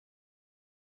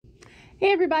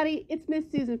Hey everybody, it's Miss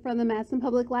Susan from the Matteson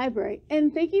Public Library,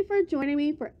 and thank you for joining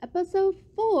me for episode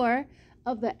 4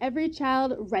 of the Every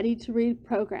Child Ready to Read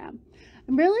program.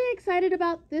 I'm really excited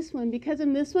about this one because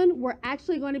in this one, we're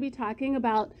actually going to be talking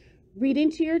about reading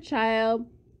to your child,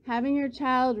 having your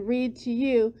child read to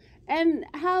you, and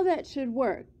how that should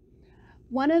work.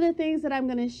 One of the things that I'm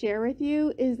going to share with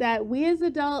you is that we as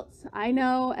adults, I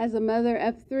know as a mother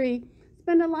of 3,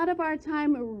 spend a lot of our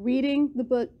time reading the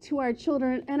book to our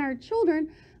children, and our children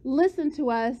listen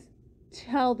to us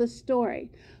tell the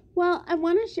story. Well, I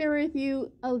want to share with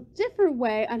you a different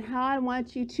way on how I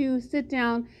want you to sit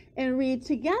down and read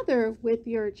together with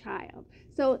your child.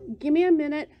 So give me a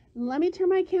minute. Let me turn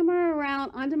my camera around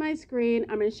onto my screen.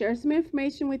 I'm going to share some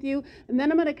information with you, and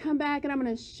then I'm going to come back and I'm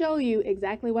going to show you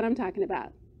exactly what I'm talking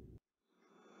about.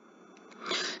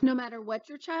 No matter what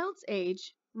your child's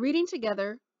age, reading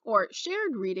together or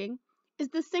shared reading is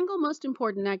the single most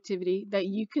important activity that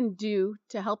you can do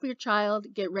to help your child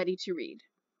get ready to read.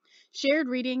 Shared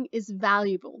reading is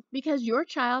valuable because your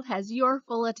child has your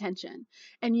full attention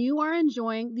and you are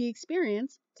enjoying the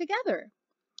experience together.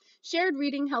 Shared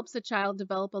reading helps a child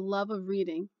develop a love of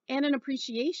reading and an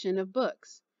appreciation of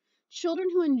books. Children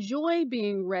who enjoy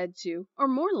being read to are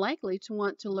more likely to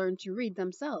want to learn to read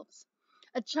themselves.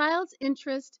 A child's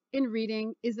interest in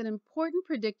reading is an important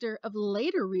predictor of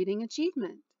later reading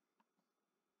achievement.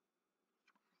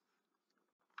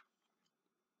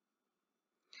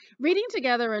 Reading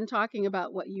together and talking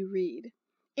about what you read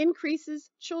increases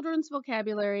children's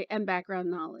vocabulary and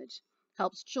background knowledge,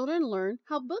 helps children learn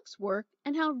how books work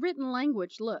and how written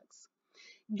language looks,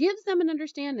 gives them an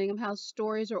understanding of how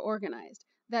stories are organized,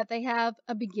 that they have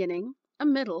a beginning, a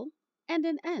middle, and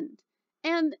an end,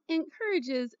 and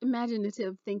encourages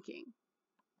imaginative thinking.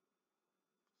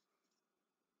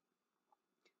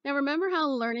 Now remember how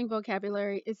learning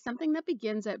vocabulary is something that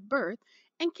begins at birth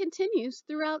and continues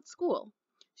throughout school.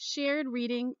 Shared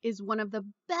reading is one of the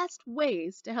best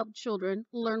ways to help children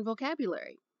learn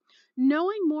vocabulary.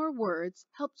 Knowing more words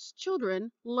helps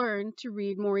children learn to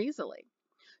read more easily.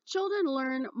 Children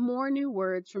learn more new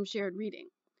words from shared reading.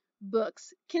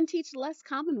 Books can teach less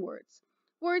common words,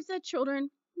 words that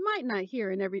children might not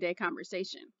hear in everyday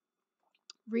conversation.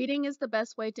 Reading is the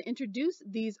best way to introduce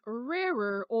these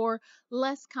rarer or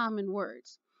less common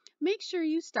words. Make sure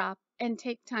you stop and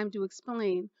take time to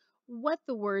explain what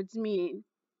the words mean.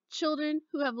 Children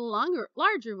who have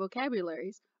larger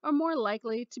vocabularies are more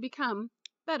likely to become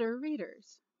better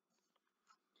readers.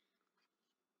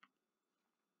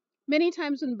 Many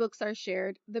times when books are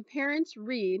shared, the parents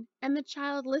read and the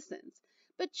child listens,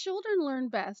 but children learn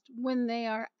best when they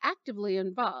are actively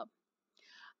involved.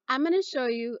 I'm going to show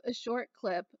you a short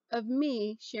clip of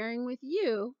me sharing with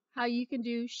you how you can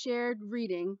do shared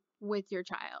reading with your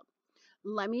child.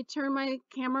 Let me turn my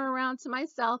camera around to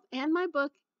myself and my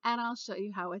book, and I'll show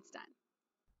you how it's done.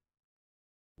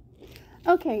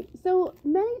 Okay, so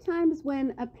many times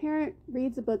when a parent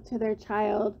reads a book to their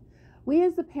child, we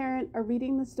as the parent are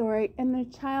reading the story and the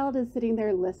child is sitting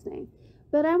there listening.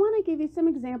 But I want to give you some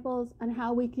examples on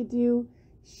how we could do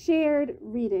shared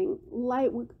reading, like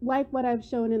what I've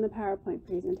shown in the PowerPoint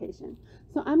presentation.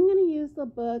 So I'm going to use the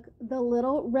book The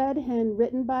Little Red Hen,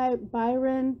 written by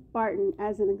Byron Barton,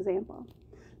 as an example.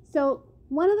 So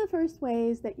one of the first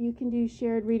ways that you can do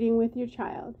shared reading with your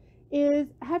child is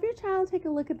have your child take a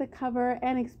look at the cover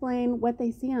and explain what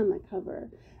they see on the cover.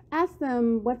 Ask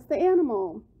them, what's the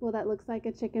animal? Well, that looks like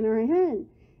a chicken or a hen.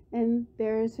 And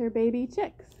there's her baby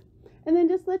chicks. And then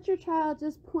just let your child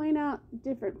just point out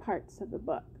different parts of the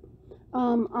book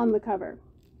on the cover.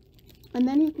 And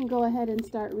then you can go ahead and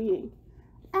start reading.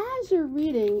 As you're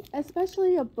reading,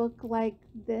 especially a book like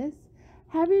this,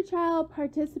 have your child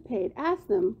participate. Ask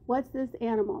them, what's this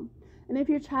animal? And if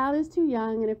your child is too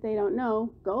young and if they don't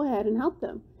know, go ahead and help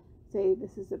them. Say,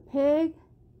 this is a pig,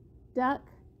 duck,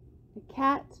 a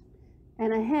cat,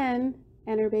 and a hen,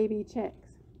 and her baby chicks.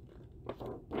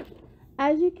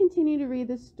 As you continue to read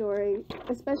this story,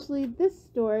 especially this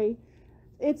story,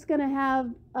 it's going to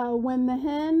have when the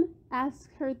hen asks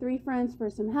her 3 friends for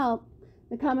some help,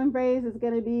 the common phrase is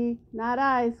going to be, not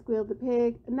I, squealed the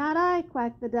pig, not I,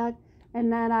 quacked the duck, and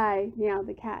not I, meowed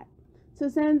the cat. So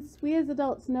since we as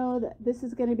adults know that this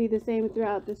is going to be the same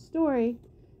throughout the story,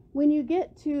 when you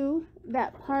get to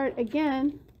that part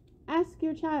again, ask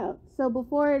your child. So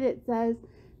before it says,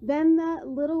 then that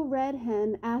little red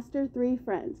hen asked her 3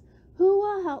 friends, who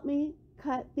will help me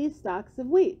cut these stalks of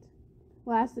wheat?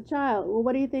 Well, ask the child, well,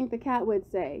 what do you think the cat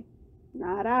would say?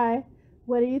 Not I.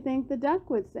 What do you think the duck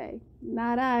would say?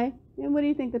 Not I. And what do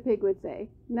you think the pig would say?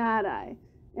 Not I.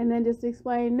 And then just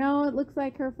explain, no, it looks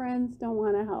like her friends don't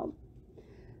want to help.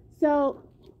 So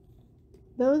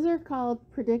Those are called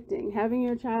predicting, having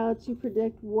your child to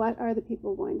predict what are the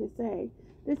people going to say.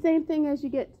 The same thing as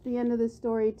you get to the end of the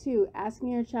story too, asking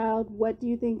your child, what do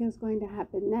you think is going to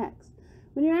happen next?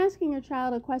 When you're asking your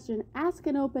child a question, ask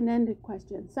an open-ended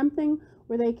question, something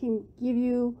where they can give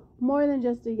you more than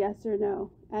just a yes or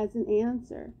no as an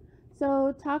answer.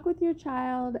 So talk with your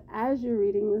child as you're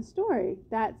reading the story.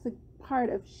 That's a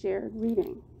part of shared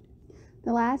reading.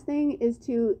 The last thing is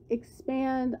to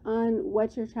expand on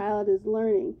what your child is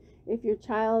learning. If your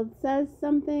child says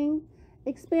something,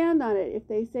 expand on it. If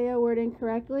they say a word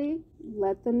incorrectly,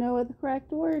 let them know what the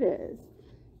correct word is.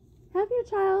 Have your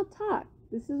child talk.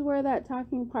 This is where that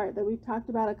talking part that we've talked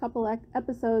about a couple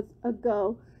episodes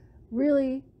ago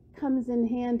really comes in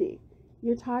handy.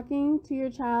 You're talking to your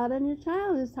child and your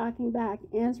child is talking back,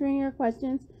 answering your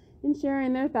questions and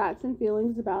sharing their thoughts and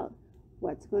feelings about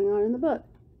what's going on in the book.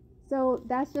 So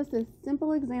that's just a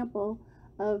simple example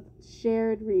of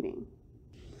shared reading.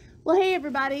 Well, hey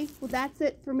everybody. Well, that's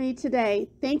it for me today.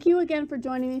 Thank you again for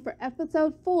joining me for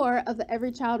episode 4 of the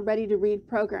Every Child Ready to Read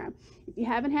program. If you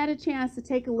haven't had a chance to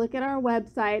take a look at our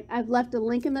website, I've left a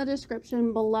link in the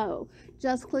description below.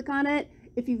 Just click on it.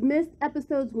 If you've missed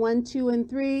episodes 1, 2, and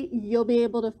 3, you'll be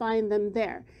able to find them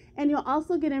there. And you'll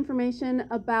also get information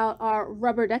about our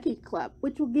Rubber Ducky Club,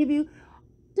 which will give you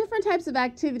different types of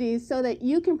activities so that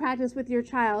you can practice with your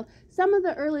child some of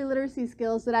the early literacy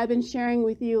skills that I've been sharing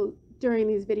with you during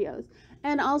these videos.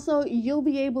 And also you'll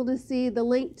be able to see the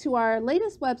link to our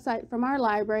latest website from our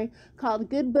library called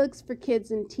Good Books for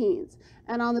Kids and Teens.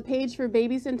 And on the page for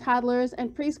babies and toddlers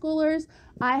and preschoolers,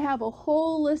 I have a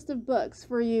whole list of books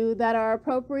for you that are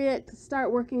appropriate to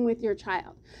start working with your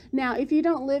child. Now, if you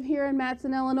don't live here in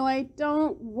Matteson, Illinois,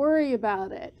 don't worry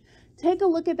about it. Take a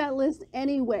look at that list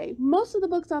anyway. Most of the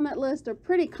books on that list are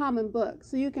pretty common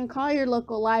books, so you can call your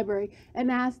local library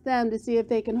and ask them to see if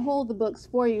they can hold the books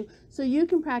for you so you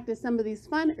can practice some of these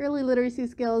fun early literacy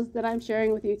skills that I'm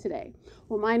sharing with you today.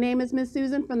 Well, my name is Miss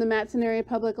Susan from the Matteson Area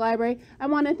Public Library. I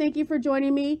want to thank you for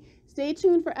joining me. Stay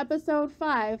tuned for episode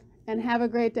 5 and have a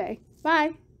great day.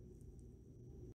 Bye.